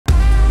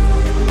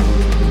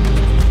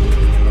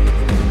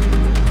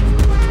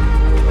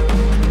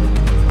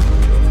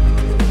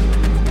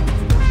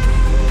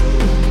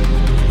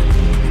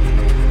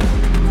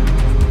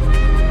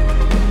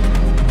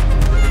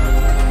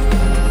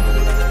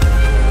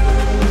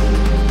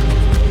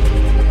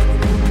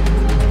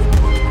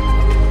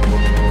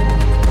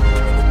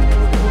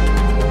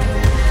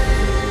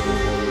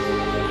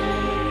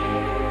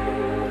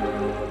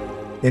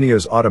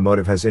INEOS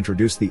Automotive has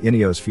introduced the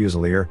INEOS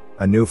Fusilier,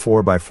 a new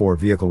 4x4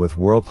 vehicle with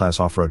world-class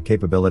off-road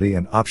capability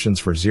and options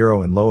for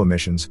zero and low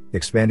emissions,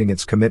 expanding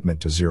its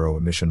commitment to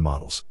zero-emission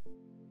models.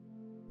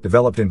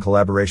 Developed in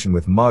collaboration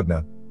with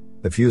Magna,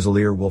 the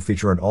Fusilier will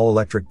feature an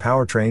all-electric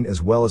powertrain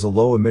as well as a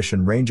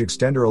low-emission range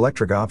extender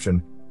electric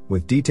option,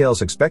 with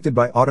details expected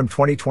by autumn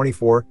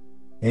 2024,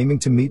 aiming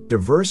to meet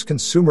diverse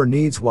consumer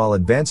needs while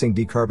advancing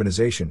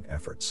decarbonization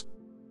efforts.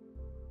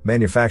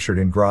 Manufactured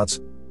in Graz,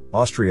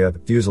 Austria, the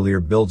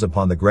Fusilier builds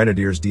upon the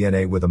Grenadier's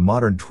DNA with a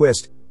modern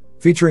twist,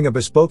 featuring a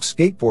bespoke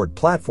skateboard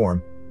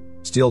platform,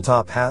 steel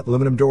top hat,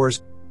 aluminum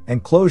doors,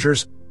 and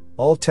closures,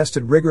 all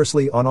tested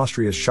rigorously on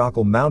Austria's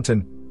Schachel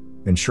mountain,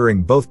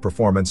 ensuring both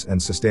performance and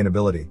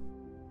sustainability.